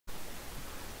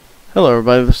Hello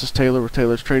everybody, this is Taylor with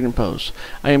Taylor's Trading Post.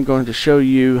 I am going to show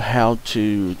you how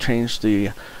to change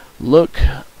the look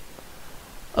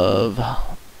of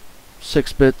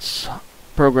 6-Bit's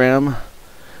program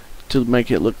to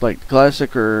make it look like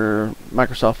Classic or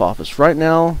Microsoft Office. Right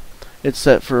now it's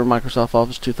set for Microsoft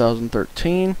Office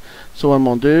 2013, so what I'm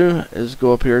going to do is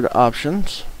go up here to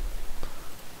Options,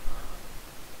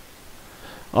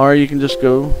 or you can just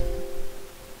go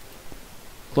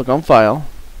click on File,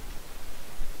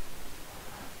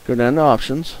 go down to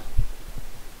Options,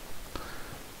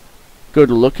 go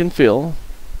to Look and Feel,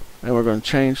 and we're going to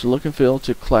change the look and feel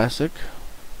to Classic.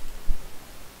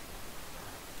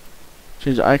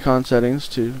 Change the icon settings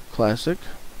to Classic.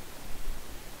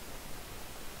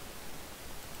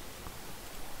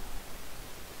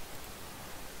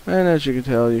 And as you can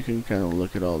tell, you can kind of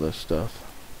look at all this stuff.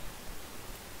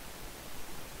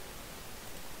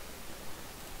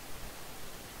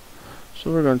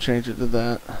 So we're going to change it to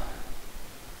that.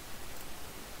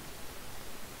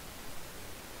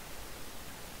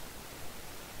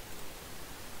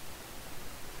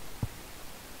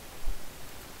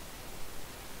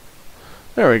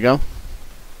 There we go.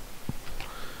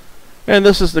 And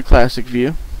this is the classic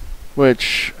view,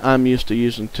 which I'm used to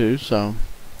using too. So,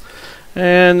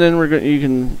 and then you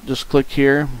can just click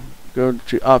here, go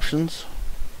to Options,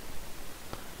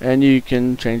 and you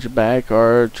can change the back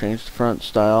or change the front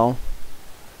style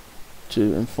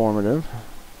to informative,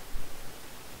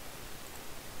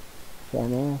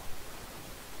 formal.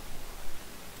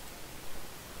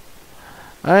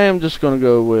 I am just going to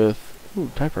go with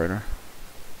typewriter.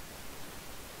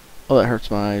 Oh, that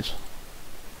hurts my eyes.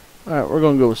 Alright, we're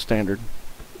going to go with standard.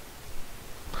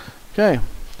 Okay.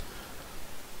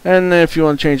 And if you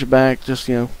want to change it back, just,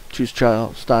 choose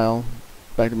style,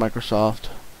 back to Microsoft.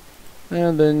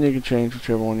 And then you can change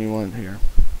whichever one you want here.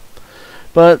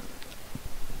 But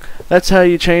that's how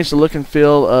you change the look and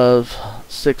feel of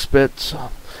 6-Bits.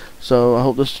 So I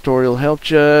hope this tutorial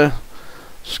helped you.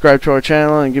 Subscribe to our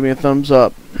channel and give me a thumbs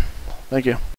up. Thank you.